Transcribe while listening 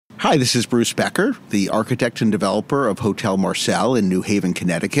Hi, this is Bruce Becker, the architect and developer of Hotel Marcel in New Haven,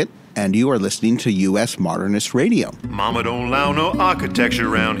 Connecticut, and you are listening to U.S. Modernist Radio. Mama don't allow no architecture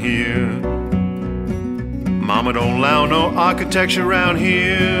around here. Mama don't allow no architecture around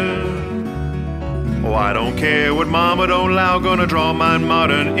here. Oh, I don't care what Mama don't allow, gonna draw mine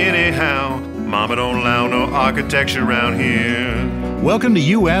modern anyhow. Mama don't allow no architecture around here. Welcome to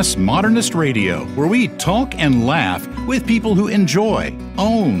U.S. Modernist Radio, where we talk and laugh with people who enjoy,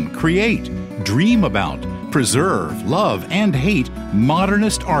 own, create, dream about, preserve, love, and hate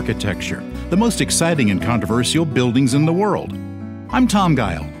modernist architecture, the most exciting and controversial buildings in the world. I'm Tom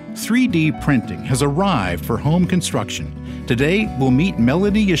Gile. 3D printing has arrived for home construction. Today, we'll meet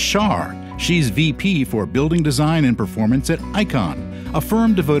Melodie Yashar. She's VP for Building Design and Performance at Icon, a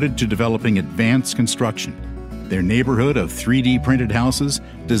firm devoted to developing advanced construction. Their neighborhood of 3D printed houses,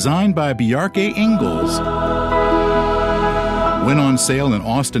 designed by Bjarke Ingels, went on sale in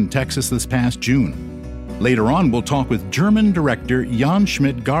Austin, Texas this past June. Later on, we'll talk with German director Jan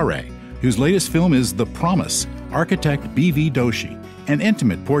Schmidt-Garre, whose latest film is The Promise, architect BV Doshi, an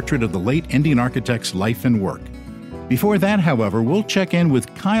intimate portrait of the late Indian architect's life and work. Before that, however, we'll check in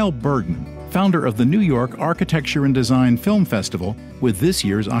with Kyle Bergman, founder of the New York Architecture and Design Film Festival, with this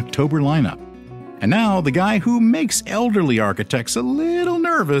year's October lineup. And now, the guy who makes elderly architects a little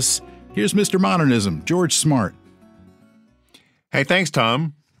nervous. Here's Mr. Modernism, George Smart. Hey, thanks,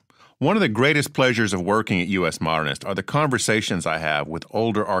 Tom. One of the greatest pleasures of working at U.S. Modernist are the conversations I have with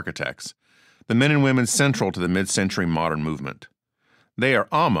older architects, the men and women central to the mid-century modern movement. They are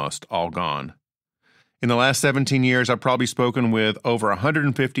almost all gone. In the last 17 years, I've probably spoken with over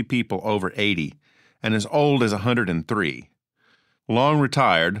 150 people over 80 and as old as 103. Long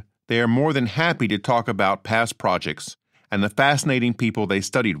retired, they are more than happy to talk about past projects and the fascinating people they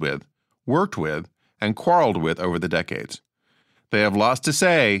studied with, worked with, and quarreled with over the decades. They have lots to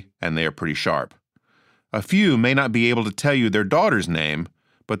say, and they are pretty sharp. A few may not be able to tell you their daughter's name,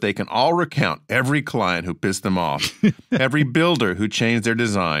 but they can all recount every client who pissed them off, every builder who changed their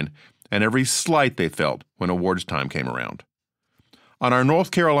design, and every slight they felt when awards time came around. On our North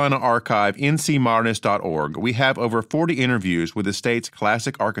Carolina archive, ncmodernist.org, we have over 40 interviews with the state's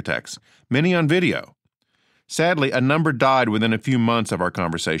classic architects, many on video. Sadly, a number died within a few months of our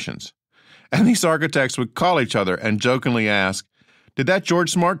conversations. And these architects would call each other and jokingly ask, "Did that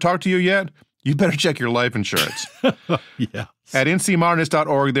George Smart talk to you yet? You better check your life insurance." Yeah. At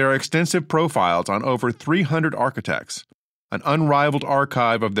ncmodernist.org, there are extensive profiles on over 300 architects, an unrivaled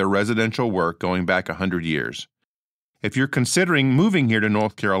archive of their residential work going back 100 years. If you're considering moving here to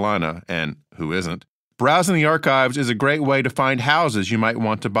North Carolina, and who isn't, browsing the archives is a great way to find houses you might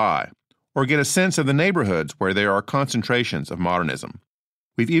want to buy, or get a sense of the neighborhoods where there are concentrations of modernism.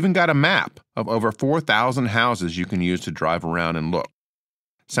 We've even got a map of over 4,000 houses you can use to drive around and look.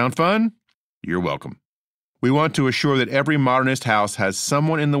 Sound fun? You're welcome. We want to assure that every modernist house has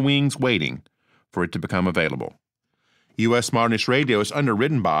someone in the wings waiting for it to become available. U.S. Modernist Radio is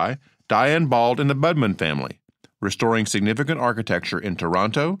underwritten by Diane Bald and the Budman family, restoring significant architecture in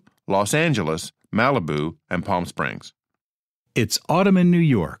Toronto, Los Angeles, Malibu, and Palm Springs. It's autumn in New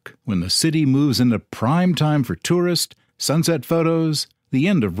York, when the city moves into prime time for tourists, sunset photos, the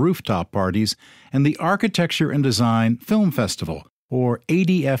end of rooftop parties, and the Architecture and Design Film Festival, or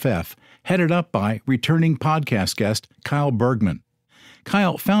ADFF, headed up by returning podcast guest Kyle Bergman.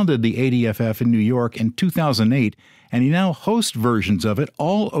 Kyle founded the ADFF in New York in 2008, and he now hosts versions of it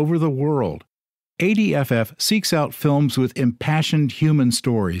all over the world. ADFF seeks out films with impassioned human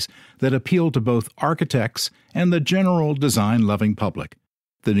stories that appeal to both architects and the general design-loving public.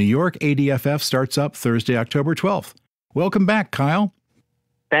 The New York ADFF starts up Thursday, October 12th. Welcome back, Kyle.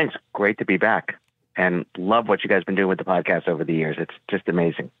 Thanks. Great to be back. And love what you guys have been doing with the podcast over the years. It's just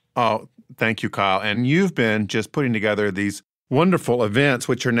amazing. Oh, thank you, Kyle. And you've been just putting together these wonderful events,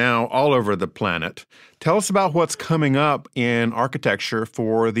 which are now all over the planet. Tell us about what's coming up in architecture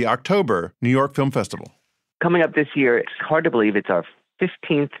for the October New York Film Festival. Coming up this year, it's hard to believe it's our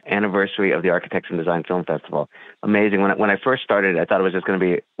 15th anniversary of the Architecture and Design Film Festival. Amazing. When I first started, I thought it was just going to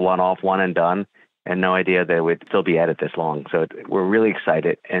be one-off, one and done, and no idea that it would still be at it this long. So we're really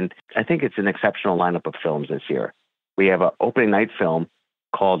excited. And I think it's an exceptional lineup of films this year. We have an opening night film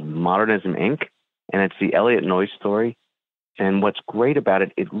called Modernism, Inc., and it's the Elliot Noyes story. And what's great about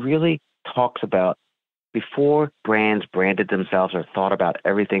it, it really talks about before brands branded themselves or thought about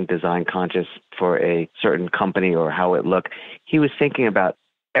everything design conscious for a certain company or how it looked, he was thinking about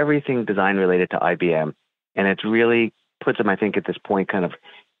everything design related to IBM. And it really puts him, I think, at this point, kind of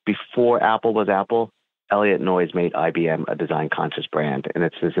before Apple was Apple, Elliot Noyes made IBM a design conscious brand. And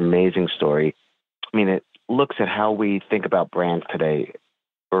it's this amazing story. I mean, it looks at how we think about brands today.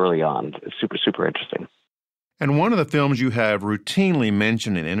 early on. It's super, super interesting. And one of the films you have routinely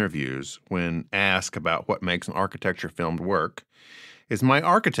mentioned in interviews when asked about what makes an architecture film work is My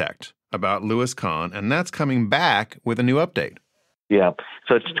Architect, about Louis Kahn, and that's coming back with a new update. Yeah.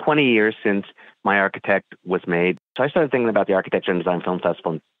 So it's 20 years since My Architect was made. So I started thinking about the Architecture and Design Film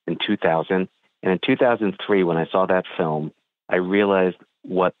Festival in 2000. And in 2003, when I saw that film, I realized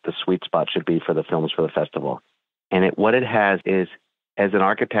what the sweet spot should be for the films for the festival. And what it has is, as an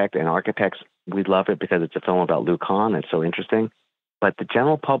architect and architects, we love it because it's a film about Lou Kahn. It's so interesting. But the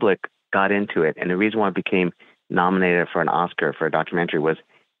general public got into it. And the reason why it became nominated for an Oscar for a documentary was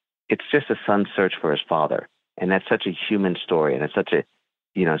it's just a son's search for his father. And that's such a human story. And it's such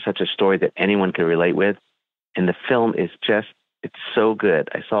a story that anyone can relate with. And the film is it's so good.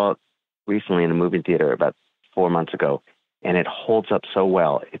 I saw it recently in a movie theater about 4 months ago, and it holds up so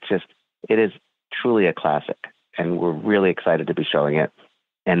well. It is truly a classic. And we're really excited to be showing it.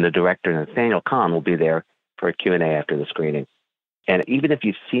 And the director, Nathaniel Kahn, will be there for a Q&A after the screening. And even if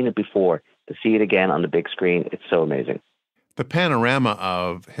you've seen it before, to see it again on the big screen, it's so amazing. The panorama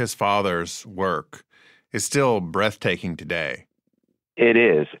of his father's work is still breathtaking today. It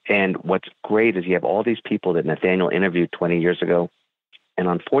is. And what's great is you have all these people that Nathaniel interviewed 20 years ago. And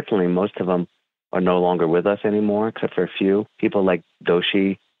unfortunately, most of them are no longer with us anymore, except for a few people like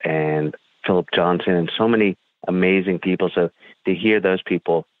Doshi and Philip Johnson and so many amazing people. So to hear those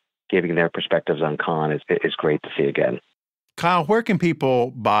people giving their perspectives on Kahn is great to see again. Kyle, where can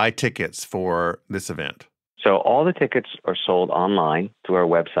people buy tickets for this event? So all the tickets are sold online through our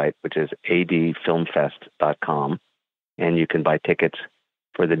website, which is adfilmfest.com. And you can buy tickets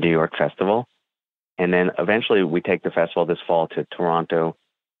for the New York Festival. And then eventually we take the festival this fall to Toronto,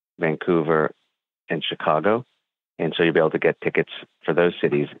 Vancouver, and Chicago. And so you'll be able to get tickets for those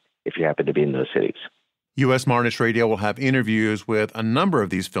cities if you happen to be in those cities. U.S. Modernist Radio will have interviews with a number of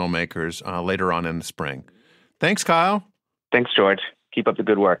these filmmakers later on in the spring. Thanks, Kyle. Thanks, George. Keep up the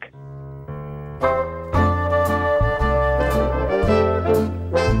good work.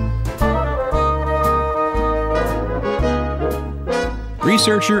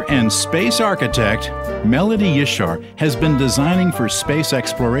 Researcher and space architect Melodie Yashar has been designing for space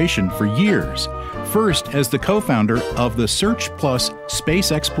exploration for years, first as the co-founder of the Search Plus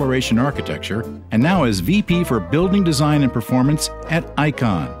Space Exploration Architecture, and now as VP for Building Design and Performance at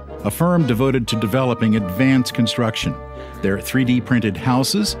Icon, a firm devoted to developing advanced construction. Their 3D printed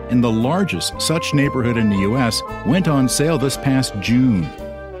houses in the largest such neighborhood in the U.S. went on sale this past June.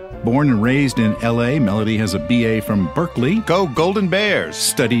 Born and raised in L.A., Melodie has a B.A. from Berkeley. Go Golden Bears.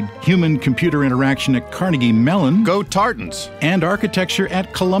 Studied human-computer interaction at Carnegie Mellon. Go Tartans. And architecture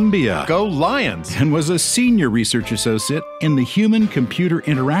at Columbia. Go Lions. And was a senior research associate in the Human-Computer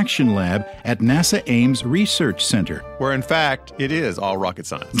Interaction Lab at NASA Ames Research Center. Where, in fact, it is all rocket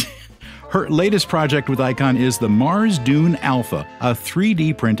science. Her latest project with Icon is the Mars Dune Alpha, a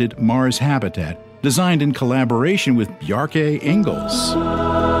 3D printed Mars habitat designed in collaboration with Bjarke Ingels,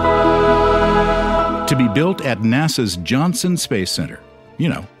 to be built at NASA's Johnson Space Center,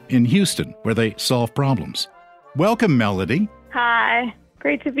 in Houston, where they solve problems. Welcome, Melodie. Hi.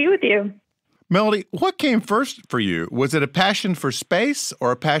 Great to be with you. Melodie, what came first for you? Was it a passion for space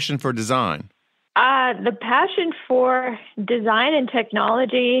or a passion for design? The passion for design and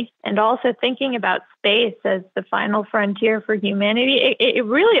technology, and also thinking about space as the final frontier for humanity, it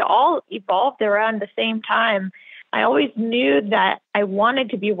really all evolved around the same time. I always knew that I wanted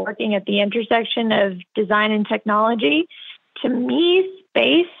to be working at the intersection of design and technology. To me,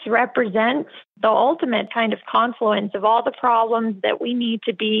 space represents the ultimate kind of confluence of all the problems that we need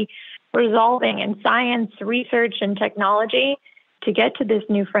to be resolving in science, research, and technology to get to this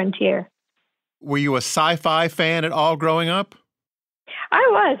new frontier. Were you a sci-fi fan at all growing up? I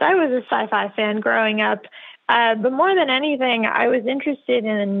was a sci-fi fan growing up. But more than anything, I was interested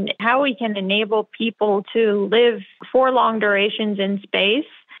in how we can enable people to live for long durations in space,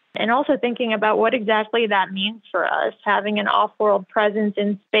 and also thinking about what exactly that means for us, having an off-world presence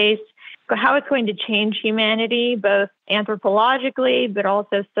in space, how it's going to change humanity, both anthropologically, but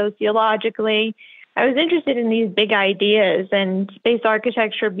also sociologically. I was interested in these big ideas, and space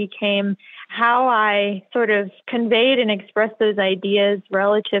architecture became how I sort of conveyed and expressed those ideas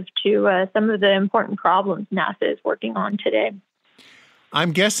relative to some of the important problems NASA is working on today.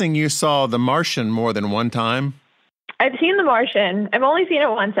 I'm guessing you saw The Martian more than one time? I've seen The Martian. I've only seen it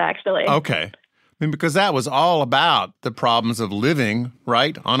once, actually. Okay. Because that was all about the problems of living,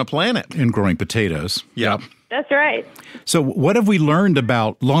 right, on a planet. And growing potatoes. Yep. That's right. So what have we learned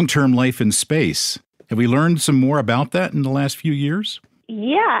about long-term life in space? Have we learned some more about that in the last few years?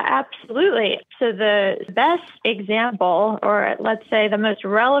 Yeah, absolutely. So the best example, or let's say the most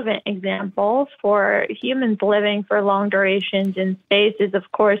relevant example for humans living for long durations in space is, of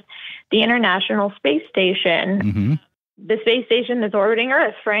course, the International Space Station, the space station that's orbiting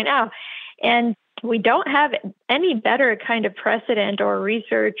Earth right now. And we don't have any better kind of precedent or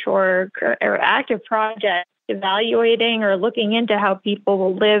research or active project evaluating or looking into how people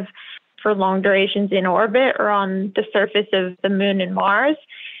will live for long durations in orbit or on the surface of the moon and Mars.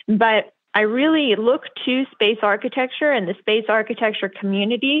 But I really look to space architecture and the space architecture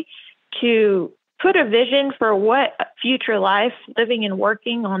community to put a vision for what future life living and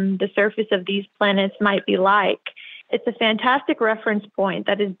working on the surface of these planets might be like. It's a fantastic reference point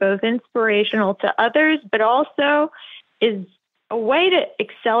that is both inspirational to others, but also is a way to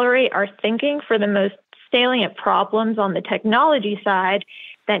accelerate our thinking for the most salient problems on the technology side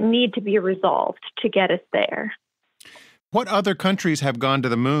that need to be resolved to get us there. What other countries have gone to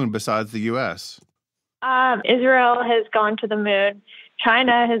the moon besides the U.S.? Israel has gone to the moon.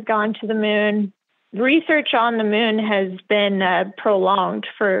 China has gone to the moon. Research on the moon has been prolonged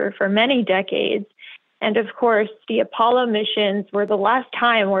for many decades. And of course, the Apollo missions were the last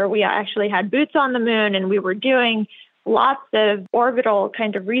time where we actually had boots on the moon, and we were doing lots of orbital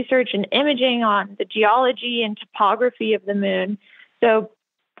kind of research and imaging on the geology and topography of the moon. So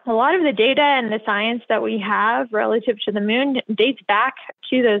a lot of the data and the science that we have relative to the moon dates back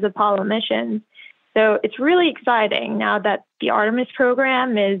to those Apollo missions. So it's really exciting now that the Artemis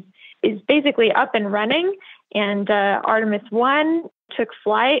program is basically up and running, and Artemis 1 took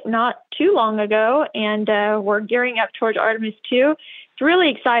flight not too long ago, and we're gearing up towards Artemis 2. It's really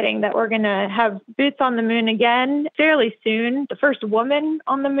exciting that we're going to have boots on the moon again fairly soon, the first woman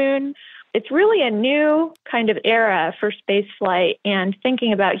on the moon. It's really a new kind of era for space flight and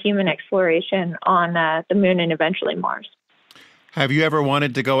thinking about human exploration on the moon and eventually Mars. Have you ever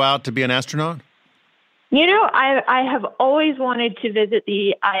wanted to go out to be an astronaut? You know, I have always wanted to visit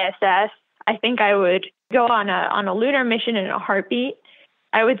the ISS. I think I would go on a lunar mission in a heartbeat.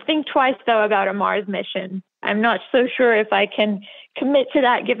 I would think twice, though, about a Mars mission. I'm not so sure if I can commit to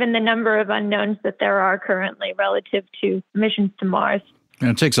that given the number of unknowns that there are currently relative to missions to Mars. And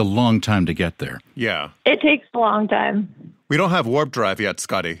it takes a long time to get there. Yeah. It takes a long time. We don't have warp drive yet,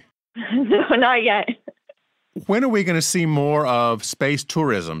 Scotty. No, not yet. When are we going to see more of space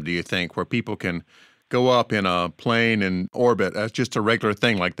tourism, do you think, where people can go up in a plane and orbit as just a regular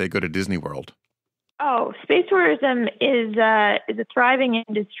thing like they go to Disney World? Oh, space tourism is a thriving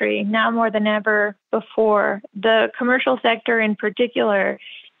industry now more than ever before. The commercial sector in particular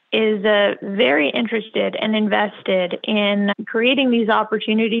is very interested and invested in creating these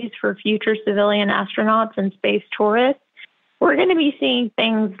opportunities for future civilian astronauts and space tourists. We're going to be seeing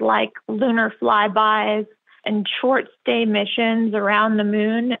things like lunar flybys and short stay missions around the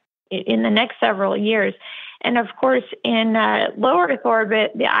moon in the next several years. And of course, in low Earth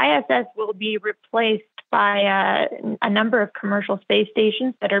orbit, the ISS will be replaced by a number of commercial space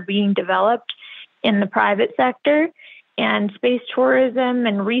stations that are being developed in the private sector. And space tourism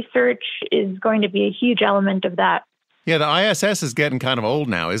and research is going to be a huge element of that. Yeah, the ISS is getting kind of old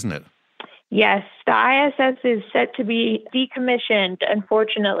now, isn't it? Yes, the ISS is set to be decommissioned,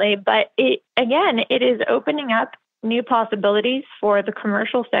 unfortunately. But it is opening up new possibilities for the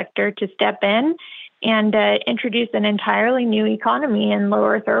commercial sector to step in and introduce an entirely new economy in low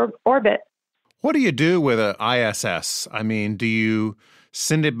Earth orbit. What do you do with an ISS? I mean, do you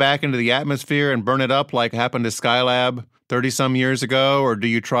send it back into the atmosphere and burn it up like happened to Skylab 30-some years ago, or do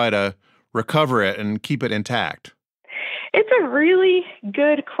you try to recover it and keep it intact? It's a really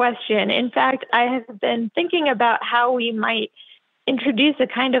good question. In fact, I have been thinking about how we might introduce a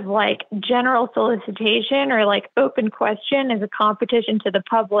kind of like general solicitation or like open question as a competition to the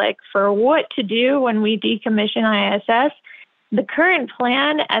public for what to do when we decommission ISS. The current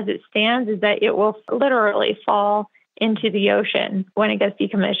plan as it stands is that it will literally fall into the ocean when it gets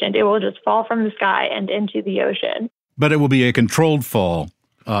decommissioned. It will just fall from the sky and into the ocean. But it will be a controlled fall,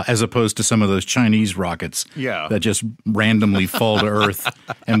 as opposed to some of those Chinese rockets that just randomly fall to Earth,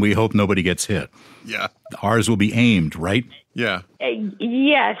 and we hope nobody gets hit. Yeah. Ours will be aimed, right? Yeah.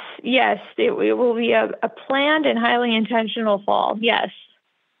 Yes. It will be a planned and highly intentional fall, yes.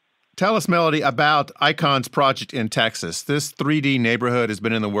 Tell us, Melodie, about Icon's project in Texas. This 3D neighborhood has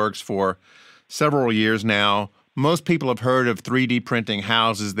been in the works for several years now. Most people have heard of 3D printing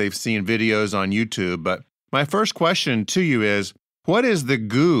houses. They've seen videos on YouTube. But my first question to you is, what is the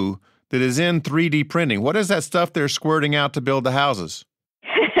goo that is in 3D printing? What is that stuff they're squirting out to build the houses?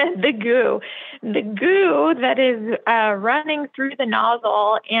 The goo. The goo that is running through the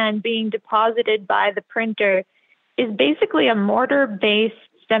nozzle and being deposited by the printer is basically a mortar-based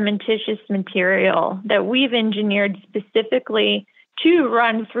cementitious material that we've engineered specifically to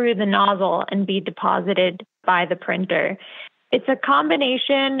run through the nozzle and be deposited by the printer. It's a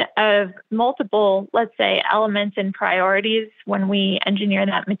combination of multiple, let's say, elements and priorities when we engineer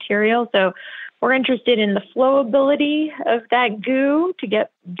that material. So we're interested in the flowability of that goo to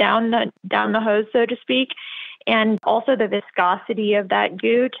get down the hose, so to speak, and also the viscosity of that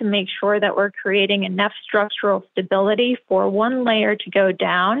goo to make sure that we're creating enough structural stability for one layer to go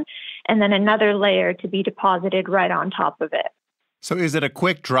down and then another layer to be deposited right on top of it. So is it a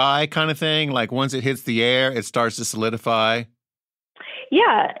quick dry kind of thing? Like once it hits the air, it starts to solidify?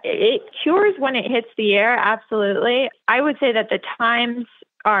 Yeah, it cures when it hits the air, absolutely. I would say that the times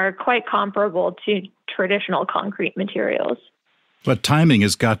are quite comparable to traditional concrete materials. But timing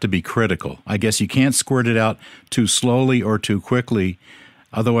has got to be critical. I guess you can't squirt it out too slowly or too quickly,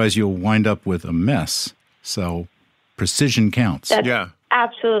 otherwise you'll wind up with a mess. So precision counts. That's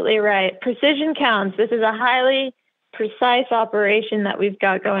absolutely right. Precision counts. This is a highly precise operation that we've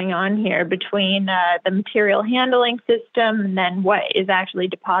got going on here between the material handling system and then what is actually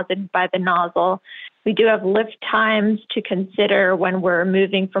deposited by the nozzle. We do have lift times to consider when we're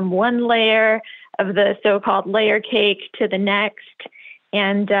moving from one layer of the so-called layer cake to the next.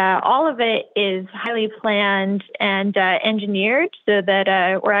 And all of it is highly planned and engineered so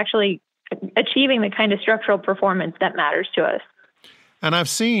that we're actually achieving the kind of structural performance that matters to us. And I've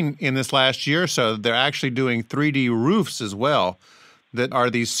seen in this last year or so, they're actually doing 3D roofs as well that are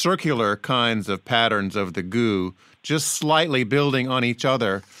these circular kinds of patterns of the goo, just slightly building on each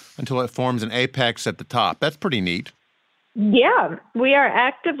other until it forms an apex at the top. That's pretty neat. Yeah, we are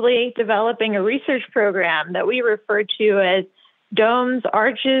actively developing a research program that we refer to as domes,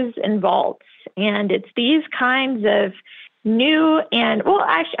 arches, and vaults. And it's these kinds of new and, well,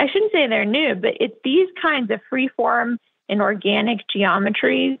 I shouldn't say they're new, but it's these kinds of freeform and organic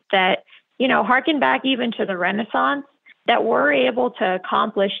geometries that, harken back even to the Renaissance, that we're able to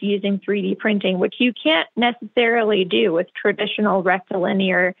accomplish using 3D printing, which you can't necessarily do with traditional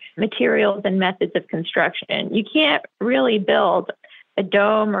rectilinear materials and methods of construction. You can't really build a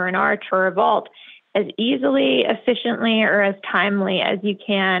dome or an arch or a vault as easily, efficiently, or as timely as you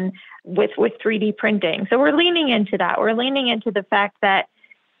can with 3D printing. So we're leaning into that. We're leaning into the fact that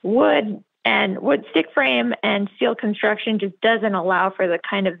wood stick frame and steel construction just doesn't allow for the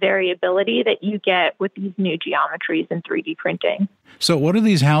kind of variability that you get with these new geometries in 3D printing. So what are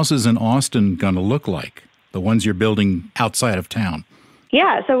these houses in Austin going to look like, the ones you're building outside of town?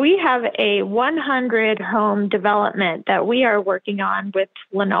 Yeah, so we have a 100-home development that we are working on with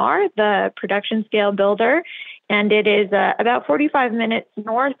Lennar, the production scale builder, and it is about 45 minutes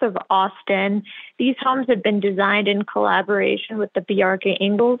north of Austin. These homes have been designed in collaboration with the Bjarke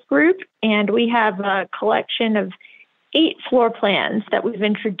Ingels Group, and we have a collection of 8 floor plans that we've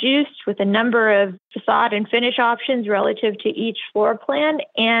introduced with a number of facade and finish options relative to each floor plan.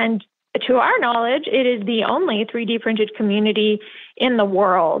 And to our knowledge, it is the only 3D printed community in the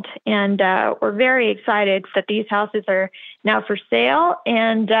world. And we're very excited that these houses are now for sale.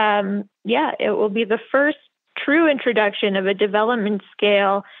 And it will be the first true introduction of a development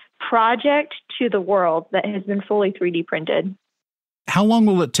scale project to the world that has been fully 3D printed. How long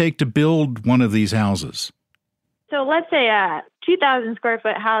will it take to build one of these houses? So let's say a 2,000 square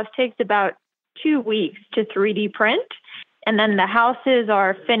foot house takes about 2 weeks to 3D print. And then the houses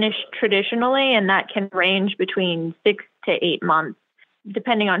are finished traditionally, and that can range between 6 to 8 months,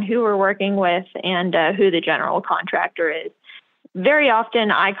 depending on who we're working with and who the general contractor is. Very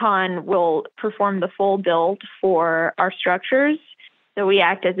often, Icon will perform the full build for our structures. So we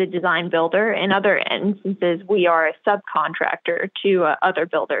act as a design builder. In other instances, we are a subcontractor to other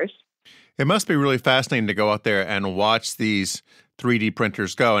builders. It must be really fascinating to go out there and watch these 3D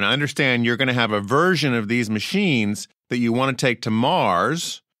printers go. And I understand you're going to have a version of these machines that you want to take to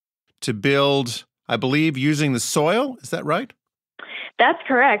Mars to build, I believe, using the soil. Is that right? That's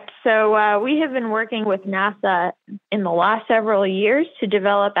correct. So we have been working with NASA in the last several years to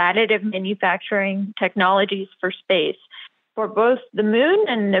develop additive manufacturing technologies for space, for both the moon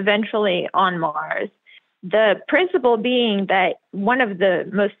and eventually on Mars. The principle being that one of the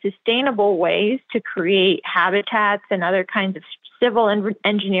most sustainable ways to create habitats and other kinds of civil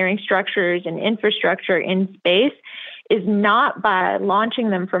engineering structures and infrastructure in space is not by launching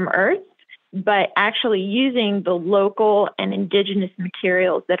them from Earth, but actually using the local and indigenous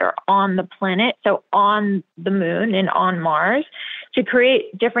materials that are on the planet, so on the moon and on Mars, to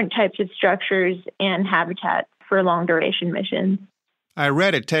create different types of structures and habitats for long-duration missions. I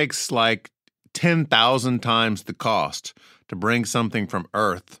read it takes like 10,000 times the cost to bring something from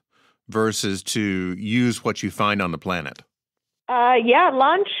Earth versus to use what you find on the planet?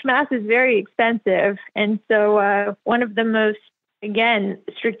 Launch mass is very expensive. And so one of the most, again,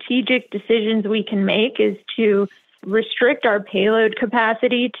 strategic decisions we can make is to restrict our payload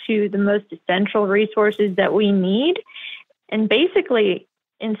capacity to the most essential resources that we need. And basically,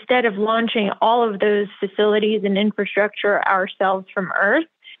 instead of launching all of those facilities and infrastructure ourselves from Earth,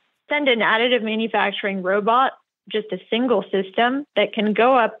 send an additive manufacturing robot, just a single system that can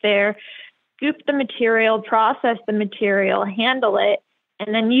go up there, scoop the material, process the material, handle it,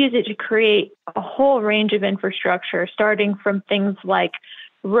 and then use it to create a whole range of infrastructure, starting from things like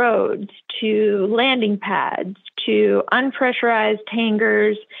roads to landing pads to unpressurized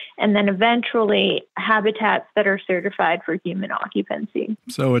hangars, and then eventually habitats that are certified for human occupancy.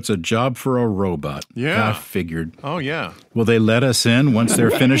 So it's a job for a robot. Yeah. I figured. Oh, yeah. Will they let us in once they're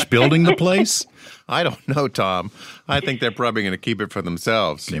finished building the place? I don't know, Tom. I think they're probably going to keep it for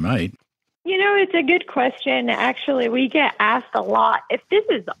themselves. They might. It's a good question. Actually, we get asked a lot. If this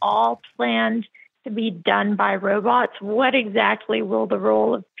is all planned to be done by robots, what exactly will the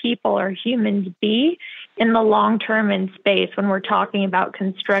role of people or humans be in the long term in space when we're talking about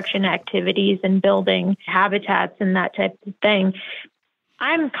construction activities and building habitats and that type of thing?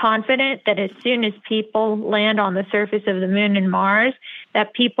 I'm confident that as soon as people land on the surface of the moon and Mars,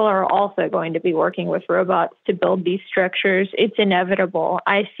 that people are also going to be working with robots to build these structures. It's inevitable.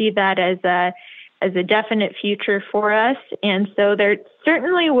 I see that as a definite future for us. And so there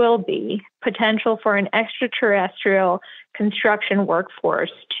certainly will be potential for an extraterrestrial construction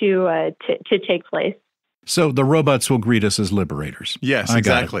workforce to take place. So the robots will greet us as liberators. Yes, I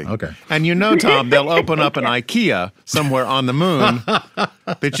exactly. got it. Okay. And Tom, they'll open up an IKEA somewhere on the moon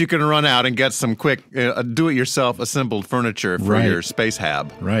that you can run out and get some quick do-it-yourself assembled furniture for your space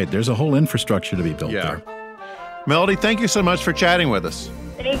hab. Right. There's a whole infrastructure to be built there. Melodie, thank you so much for chatting with us.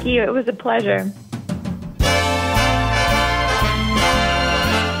 Thank you. It was a pleasure.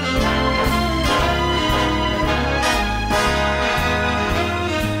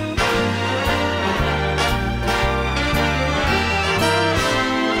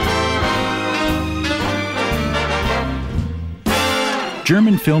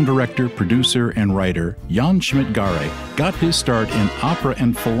 German film director, producer, and writer Jan Schmidt-Garre got his start in opera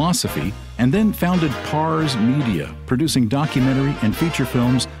and philosophy and then founded Pars Media, producing documentary and feature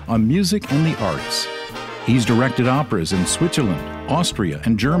films on music and the arts. He's directed operas in Switzerland, Austria,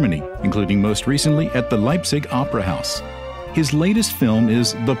 and Germany, including most recently at the Leipzig Opera House. His latest film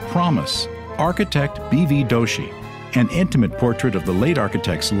is The Promise, architect BV Doshi, an intimate portrait of the late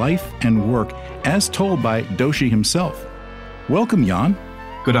architect's life and work as told by Doshi himself. Welcome, Jan.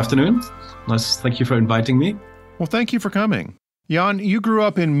 Good afternoon. Thank you for inviting me. Well, thank you for coming. Jan, you grew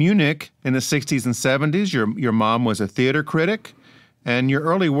up in Munich in the 60s and 70s. Your mom was a theater critic, and your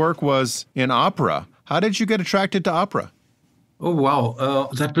early work was in opera. How did you get attracted to opera? Oh, wow.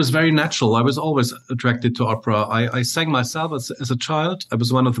 That was very natural. I was always attracted to opera. I sang myself as a child. I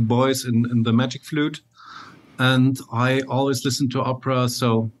was one of the boys in the Magic Flute, and I always listened to opera.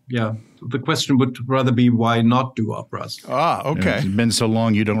 So, yeah, the question would rather be, why not do operas? Ah, okay. It's been so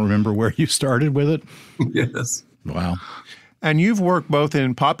long you don't remember where you started with it? Yes. Wow. And you've worked both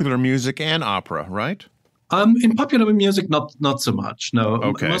in popular music and opera, right? In popular music, not so much. No,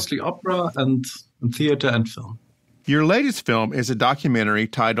 Okay. Mostly opera and theater and film. Your latest film is a documentary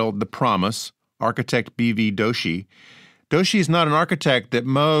titled The Promise, architect BV Doshi. Doshi is not an architect that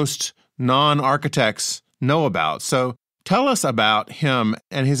most non-architects know about. So tell us about him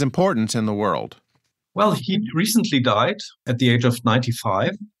and his importance in the world. Well, he recently died at the age of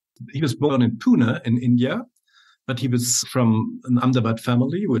 95. He was born in Pune in India, but he was from an Ahmedabad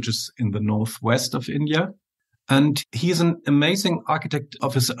family, which is in the northwest of India. And he's an amazing architect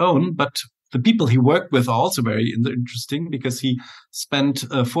of his own, but the people he worked with are also very interesting because he spent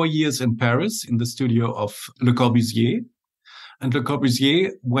 4 years in Paris in the studio of Le Corbusier. And Le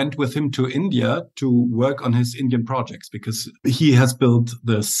Corbusier went with him to India to work on his Indian projects because he has built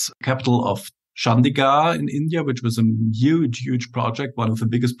this capital of Chandigarh in India, which was a huge project, one of the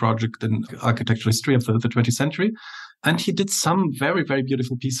biggest projects in architectural history of the 20th century. And he did some very, very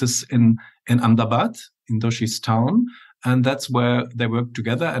beautiful pieces in Ahmedabad, in Doshi's town. And that's where they worked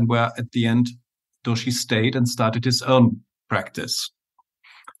together and where at the end Doshi stayed and started his own practice.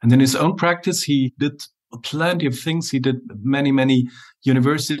 And in his own practice, he did plenty of things. He did many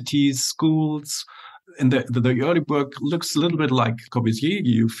universities, schools. And the early work looks a little bit like Corbusier.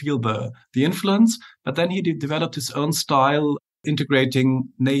 You feel the influence, but then he developed his own style, integrating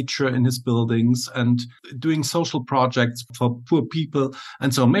nature in his buildings and doing social projects for poor people.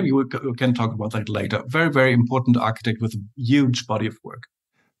 And so maybe we can talk about that later. Very, very important architect with a huge body of work.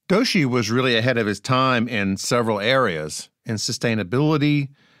 Doshi was really ahead of his time in several areas, in sustainability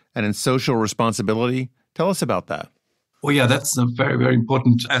and in social responsibility. Tell us about that. Oh, yeah, that's a very, very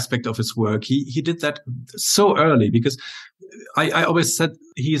important aspect of his work. He did that so early because I always said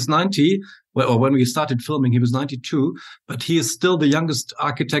he is 90. Well, or when we started filming, he was 92, but he is still the youngest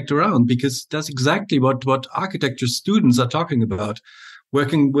architect around because that's exactly what architecture students are talking about.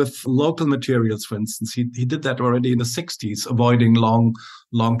 Working with local materials, for instance, he did that already in the 60s, avoiding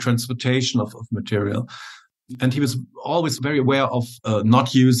long transportation of material. And he was always very aware of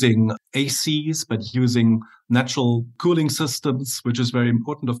not using ACs, but using natural cooling systems, which is very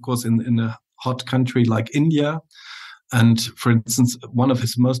important, of course, in a hot country like India. And for instance, one of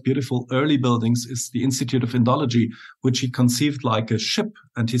his most beautiful early buildings is the Institute of Indology, which he conceived like a ship.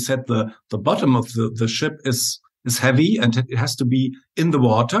 And he said the bottom of the ship is heavy and it has to be in the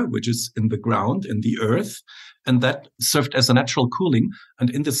water, which is in the ground, in the earth. And that served as a natural cooling.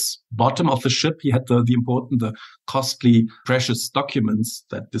 And in this bottom of the ship, he had the important, the costly, precious documents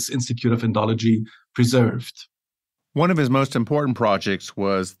that this Institute of Indology preserved. One of his most important projects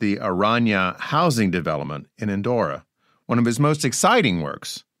was the Aranya housing development in Indore, one of his most exciting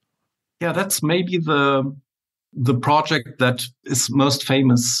works. Yeah, that's maybe the project that is most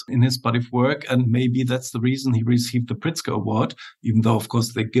famous in his body of work. And maybe that's the reason he received the Pritzker Award, even though, of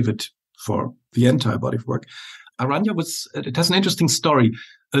course, they give it for the entire body of work. Aranya it has an interesting story.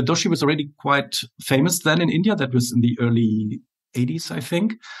 Doshi was already quite famous then in India. That was in the early 80s, I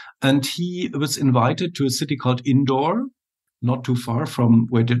think. And he was invited to a city called Indore, not too far from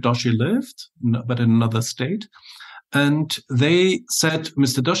where Doshi lived, but in another state. And they said,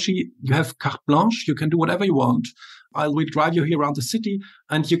 Mr. Doshi, you have carte blanche. You can do whatever you want. We'll drive you here around the city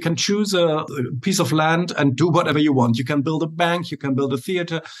and you can choose a piece of land and do whatever you want. You can build a bank, you can build a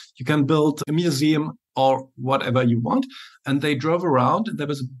theater, you can build a museum or whatever you want. And they drove around and there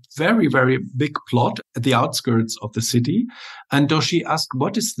was a very, very big plot at the outskirts of the city. And Doshi asked,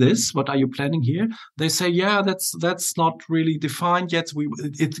 what is this? What are you planning here? They say, yeah, that's not really defined yet.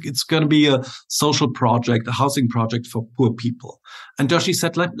 It's going to be a social project, a housing project for poor people. And Doshi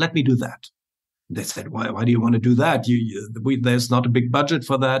said, let me do that. They said, why do you want to do that? There's not a big budget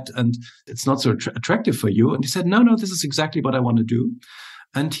for that, and it's not so attractive for you. And he said, no, this is exactly what I want to do.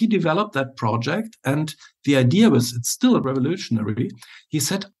 And he developed that project. And the idea was, it's still revolutionary. He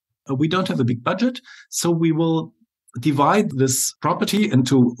said, we don't have a big budget, so we will divide this property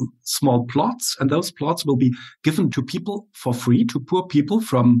into small plots, and those plots will be given to people for free, to poor people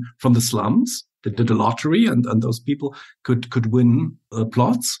from the slums. They did a lottery, and those people could win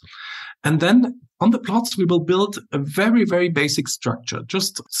plots. And then on the plots, we will build a very, very basic structure,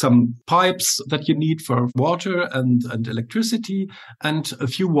 just some pipes that you need for water and electricity, and a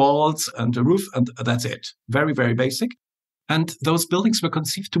few walls and a roof, and that's it. Very, very basic. And those buildings were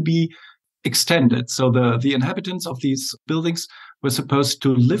conceived to be extended. So the inhabitants of these buildings were supposed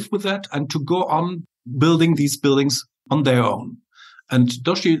to live with that and to go on building these buildings on their own. And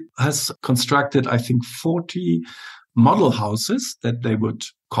Doshi has constructed, I think, 40 model houses that they would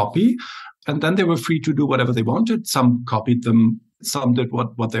copy. And then they were free to do whatever they wanted. Some copied them. Some did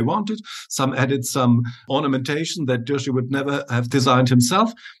what they wanted. Some added some ornamentation that Doshi would never have designed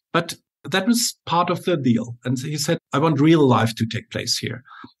himself. But that was part of the deal. And he said, I want real life to take place here.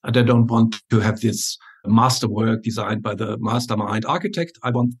 And I don't want to have this masterwork designed by the mastermind architect.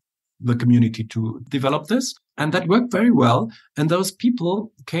 I want the community to develop this. And that worked very well. And those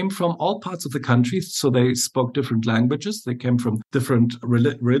people came from all parts of the country. So they spoke different languages. They came from different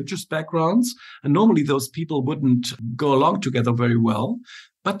religious backgrounds. And normally those people wouldn't go along together very well.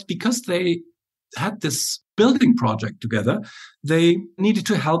 But because they had this building project together, they needed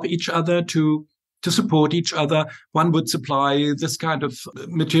to help each other to support each other. One would supply this kind of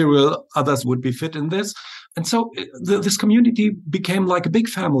material. Others would be fit in this. And so this community became like a big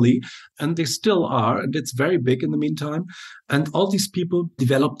family, and they still are. And it's very big in the meantime. And all these people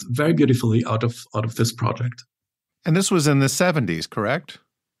developed very beautifully out of this project. And this was in the 70s, correct?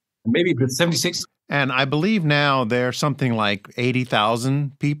 Maybe it was 76. And I believe now there's something like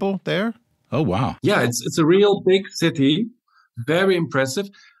 80,000 people there. Oh, wow. Yeah, it's a real big city. Very impressive.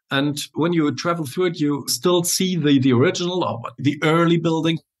 And when you travel through it, you still see the original or the early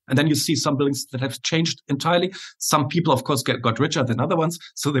building. And then you see some buildings that have changed entirely. Some people, of course, got richer than other ones.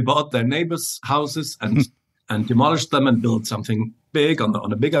 So they bought their neighbors' houses and demolished them and built something big on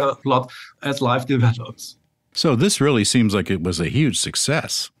a bigger plot as life develops. So this really seems like it was a huge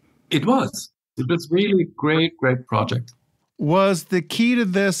success. It was. It was really great project. Was the key to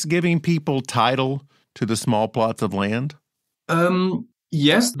this giving people title to the small plots of land?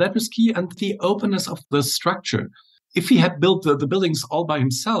 Yes, that was key. And the openness of the structure. if he had built the buildings all by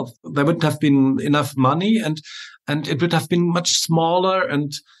himself, there wouldn't have been enough money and it would have been much smaller.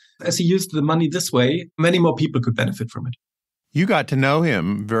 And as he used the money this way, many more people could benefit from it. You got to know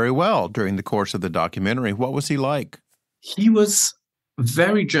him very well during the course of the documentary. What was he like? He was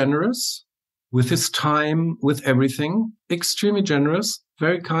very generous with his time, with everything, extremely generous,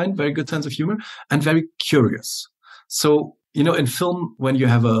 very kind, very good sense of humor, and very curious. So, in film, when you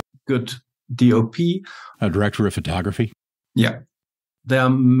have a good DOP, a director of photography. Yeah. There are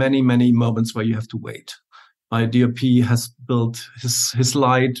many, many moments where you have to wait. My DOP has built his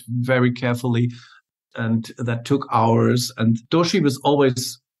light very carefully, and that took hours. And Doshi was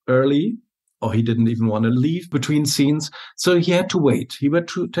always early, or he didn't even want to leave between scenes. So he had to wait. He had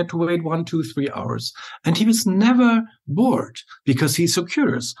to wait 1, 2, 3 hours. And he was never bored because he's so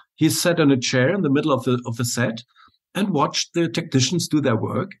curious. He sat on a chair in the middle of the set and watched the technicians do their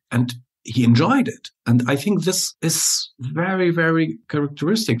work, and he enjoyed it. And I think this is very, very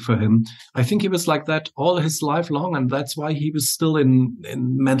characteristic for him. I think he was like that all his life long, and that's why he was still in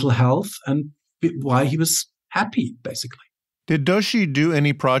mental health and why he was happy, basically. Did Doshi do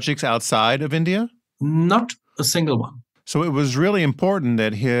any projects outside of India? Not a single one. So it was really important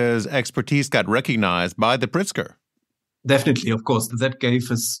that his expertise got recognized by the Pritzker. Definitely, of course. That gave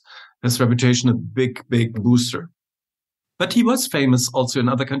his reputation a big, big booster. But he was famous also in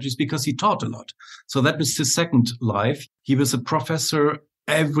other countries because he taught a lot. So that was his second life. He was a professor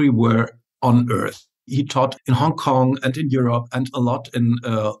everywhere on earth. He taught in Hong Kong and in Europe and a lot in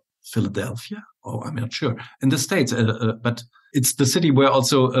Philadelphia. Oh, I'm not sure. In the States. But it's the city where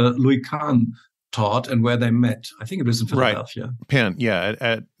also Louis Kahn taught and where they met. I think it was in Philadelphia. Right. Penn, yeah,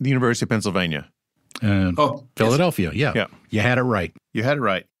 at the University of Pennsylvania. Philadelphia, yes. Yeah. You had it right. You had it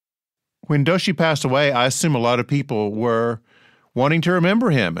right. When Doshi passed away, I assume a lot of people were wanting to remember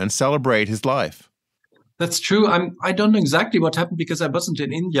him and celebrate his life. That's true. I don't know exactly what happened because I wasn't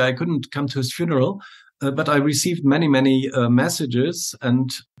in India. I couldn't come to his funeral, but I received many, many messages and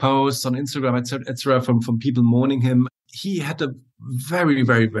posts on Instagram, etc., from people mourning him. He had a very,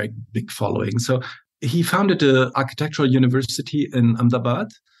 very, very big following. So he founded an architectural university in Ahmedabad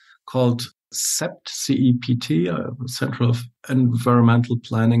called CEPT, C-E-P-T, Center of Environmental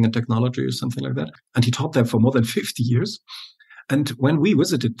Planning and Technology or something like that. And he taught there for more than 50 years. And when we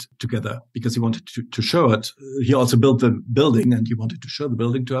visited together, because he wanted to show it, he also built the building and he wanted to show the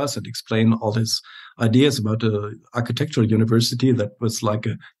building to us and explain all his ideas about an architectural university that was like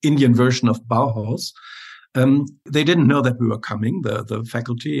an Indian version of Bauhaus. They didn't know that we were coming, the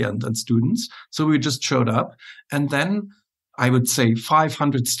faculty and students. So we just showed up. And then I would say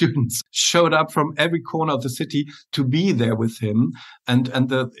 500 students showed up from every corner of the city to be there with him. And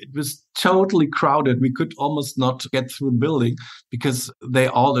it was totally crowded. We could almost not get through the building because they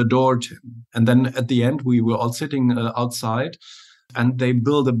all adored him. And then at the end, we were all sitting outside and they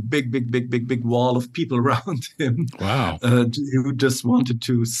built a big wall of people around him. Wow. Who just wanted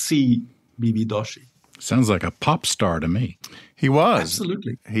to see BV Doshi. Sounds like a pop star to me. He was.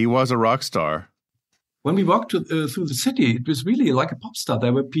 Absolutely. He was a rock star. When we walked through the city, it was really like a pop star.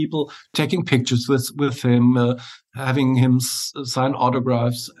 There were people taking pictures with him, having him sign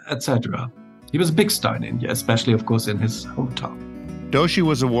autographs, etc. He was a big star in India, especially, of course, in his hometown. Doshi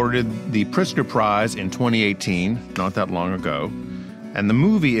was awarded the Pritzker Prize in 2018, not that long ago. And the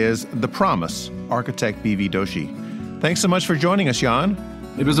movie is The Promise, architect BV Doshi. Thanks so much for joining us, Jan.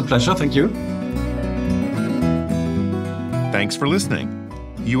 It was a pleasure. Thank you. Thanks for listening.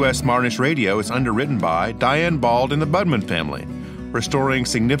 U.S. Modernist Radio is underwritten by Diane Bald and the Budman family, restoring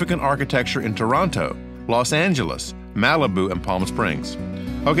significant architecture in Toronto, Los Angeles, Malibu, and Palm Springs.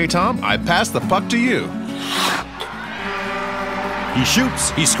 Okay, Tom, I pass the puck to you. He shoots,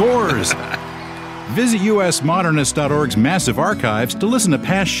 he scores. Visit usmodernist.org's massive archives to listen to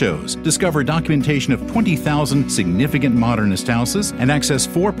past shows, discover documentation of 20,000 significant modernist houses, and access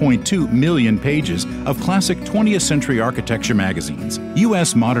 4.2 million pages of classic 20th century architecture magazines.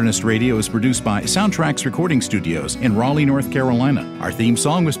 U.S. Modernist Radio is produced by Soundtracks Recording Studios in Raleigh, North Carolina. Our theme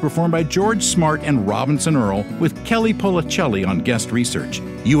song was performed by George Smart and Robinson Earl, with Kelly Policelli on guest research.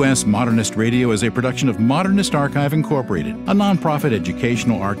 U.S. Modernist Radio is a production of Modernist Archive Incorporated, a nonprofit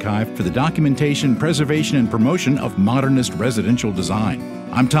educational archive for the documentation, preservation, and promotion of modernist residential design.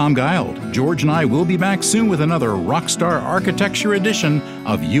 I'm Tom Guild. George and I will be back soon with another Rockstar Architecture edition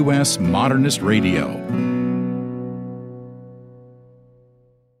of U.S. Modernist Radio.